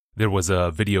There was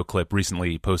a video clip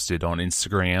recently posted on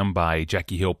Instagram by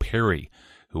Jackie Hill Perry,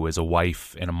 who is a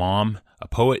wife and a mom, a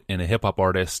poet and a hip-hop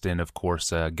artist, and of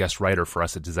course a guest writer for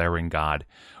us at Desiring God.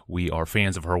 We are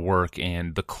fans of her work,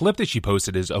 and the clip that she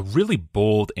posted is a really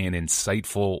bold and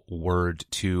insightful word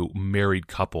to married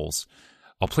couples.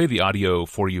 I'll play the audio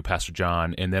for you, Pastor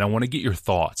John, and then I want to get your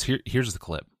thoughts. Here's the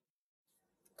clip.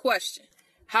 Question: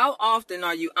 how often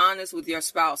are you honest with your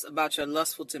spouse about your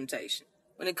lustful temptation?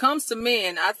 When it comes to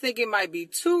men, I think it might be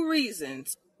two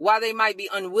reasons why they might be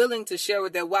unwilling to share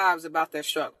with their wives about their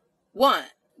struggle. One,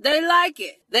 they like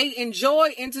it. They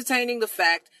enjoy entertaining the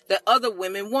fact that other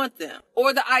women want them,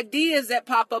 or the ideas that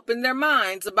pop up in their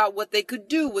minds about what they could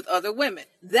do with other women.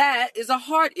 That is a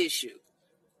heart issue.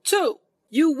 Two,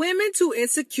 you women too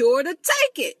insecure to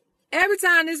take it. Every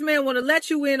time this man want to let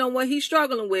you in on what he's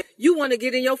struggling with, you want to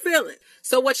get in your feelings.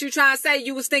 So what you trying to say,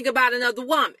 you was thinking about another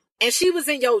woman, and she was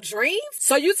in your dreams?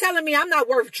 So you telling me I'm not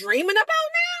worth dreaming about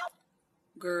now?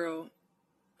 Girl,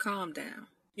 calm down.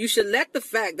 You should let the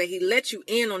fact that he let you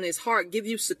in on his heart give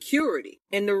you security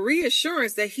and the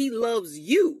reassurance that he loves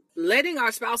you. Letting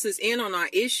our spouses in on our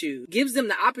issue gives them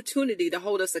the opportunity to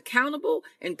hold us accountable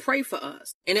and pray for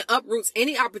us. And it uproots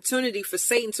any opportunity for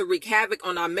Satan to wreak havoc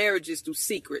on our marriages through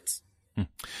secrets.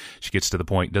 She gets to the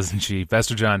point, doesn't she?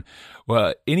 Pastor John,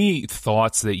 well, any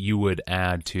thoughts that you would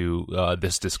add to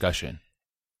this discussion?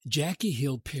 Jackie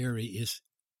Hill Perry is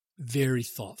very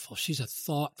thoughtful. She's a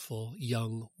thoughtful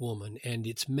young woman, and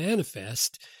it's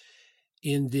manifest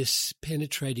in this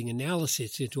penetrating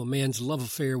analysis into a man's love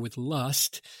affair with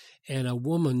lust and a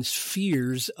woman's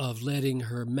fears of letting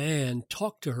her man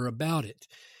talk to her about it.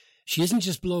 She isn't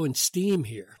just blowing steam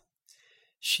here.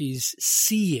 She's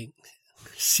seeing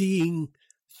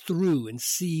through and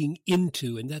seeing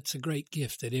into, and that's a great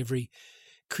gift that every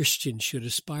Christian should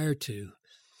aspire to.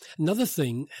 Another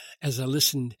thing, as I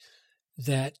listened,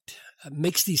 that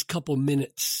makes these couple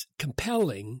minutes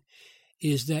compelling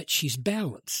is that she's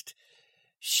balanced.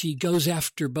 She goes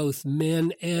after both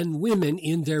men and women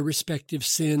in their respective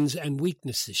sins and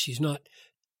weaknesses. She's not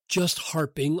just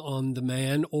harping on the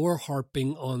man or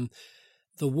harping on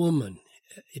the woman.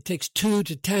 It takes two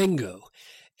to tango,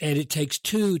 and it takes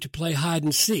two to play hide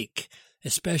and seek,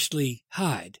 especially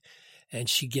hide, and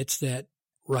she gets that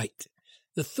right.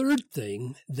 The third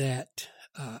thing that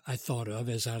I thought of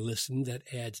as I listened that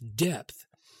adds depth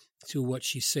to what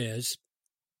she says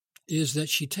is that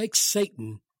she takes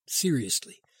Satan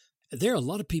seriously. There are a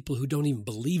lot of people who don't even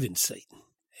believe in Satan,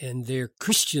 and they're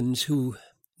Christians who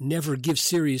never give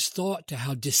serious thought to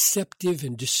how deceptive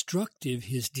and destructive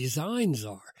his designs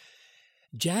are.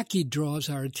 Jackie draws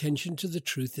our attention to the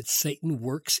truth that Satan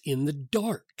works in the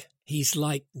dark. He's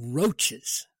like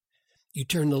roaches. You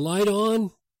turn the light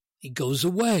on, he goes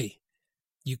away.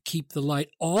 You keep the light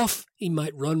off, he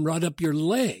might run right up your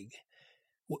leg.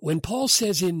 When Paul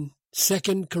says in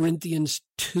 2 Corinthians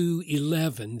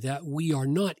 2:11 that we are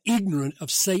not ignorant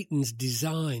of Satan's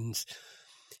designs,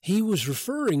 he was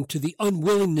referring to the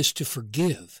unwillingness to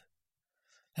forgive.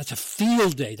 That's a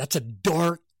field day. That's a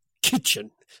dark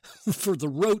kitchen for the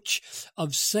roach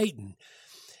of Satan.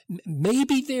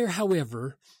 Maybe there,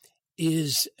 however,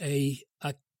 is a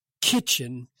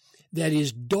kitchen that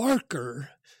is darker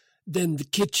than the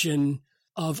kitchen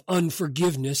of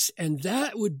unforgiveness, and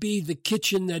that would be the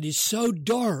kitchen that is so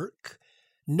dark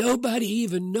nobody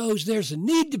even knows there's a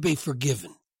need to be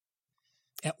forgiven.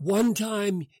 At one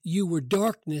time you were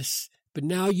darkness, but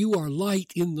now you are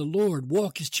light in the Lord.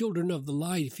 Walk as children of the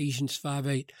light, Ephesians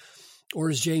 5:8. Or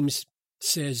as James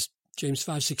says, James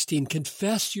 5:16,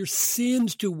 confess your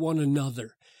sins to one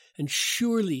another. And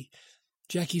surely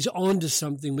Jackie's on to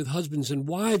something with husbands and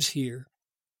wives here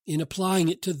in applying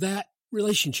it to that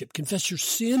relationship. Confess your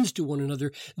sins to one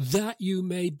another that you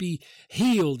may be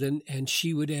healed. And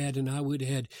she would add, and I would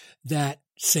add, that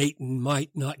Satan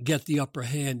might not get the upper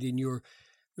hand in your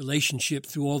relationship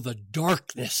through all the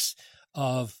darkness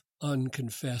of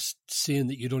unconfessed sin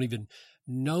that you don't even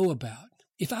know about.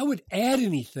 If I would add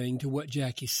anything to what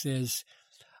Jackie says,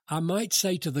 I might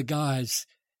say to the guys,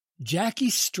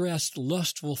 Jackie stressed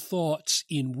lustful thoughts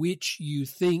in which you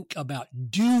think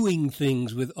about doing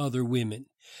things with other women.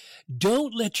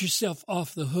 Don't let yourself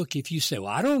off the hook if you say,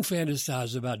 well, I don't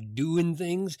fantasize about doing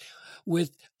things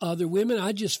with other women.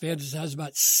 I just fantasize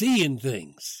about seeing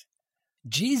things.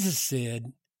 Jesus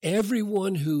said,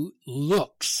 everyone who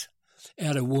looks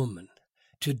at a woman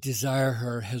to desire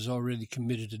her has already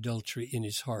committed adultery in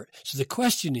his heart. So the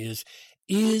question is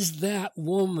that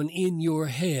woman in your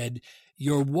head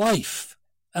your wife?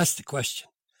 That's the question.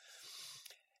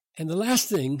 And the last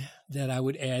thing that I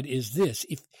would add is this.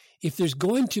 if there's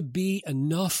going to be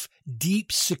enough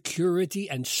deep security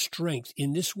and strength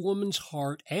in this woman's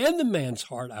heart and the man's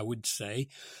heart, I would say,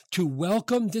 to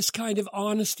welcome this kind of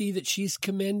honesty that she's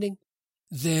commending,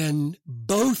 then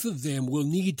both of them will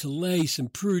need to lay some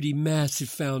pretty massive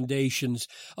foundations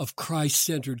of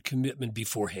Christ-centered commitment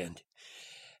beforehand.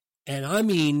 And I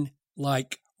mean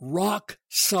like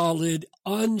rock-solid,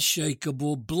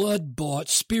 unshakable, blood-bought,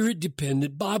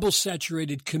 spirit-dependent,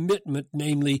 Bible-saturated commitment,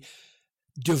 namely,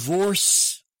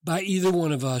 divorce by either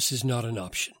one of us is not an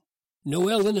option.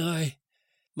 Noelle and I,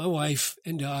 my wife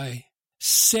and I,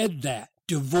 said that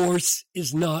divorce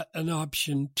is not an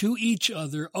option to each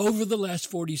other over the last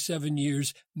 47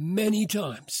 years many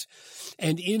times.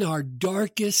 And in our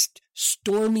darkest,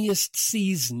 stormiest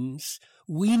seasons,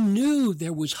 we knew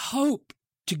there was hope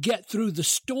to get through the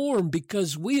storm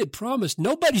because we had promised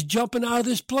nobody's jumping out of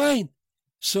this plane.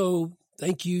 So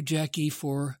thank you, Jackie,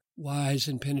 for wise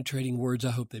and penetrating words.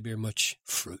 I hope they bear much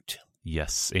fruit.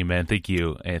 Yes, amen. Thank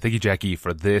you. And thank you, Jackie,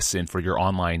 for this and for your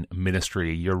online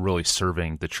ministry. You're really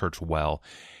serving the church well.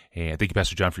 And thank you,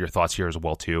 Pastor John, for your thoughts here as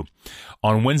well, too.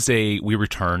 On Wednesday, we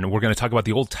return. We're going to talk about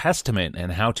the Old Testament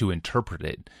and how to interpret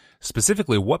it.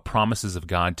 Specifically, what promises of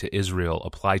God to Israel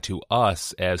apply to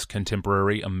us as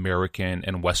contemporary American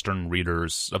and Western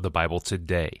readers of the Bible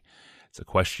today? It's a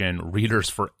question readers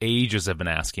for ages have been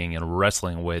asking and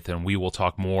wrestling with, and we will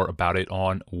talk more about it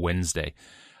on Wednesday.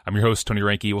 I'm your host, Tony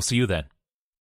Reinke. We'll see you then.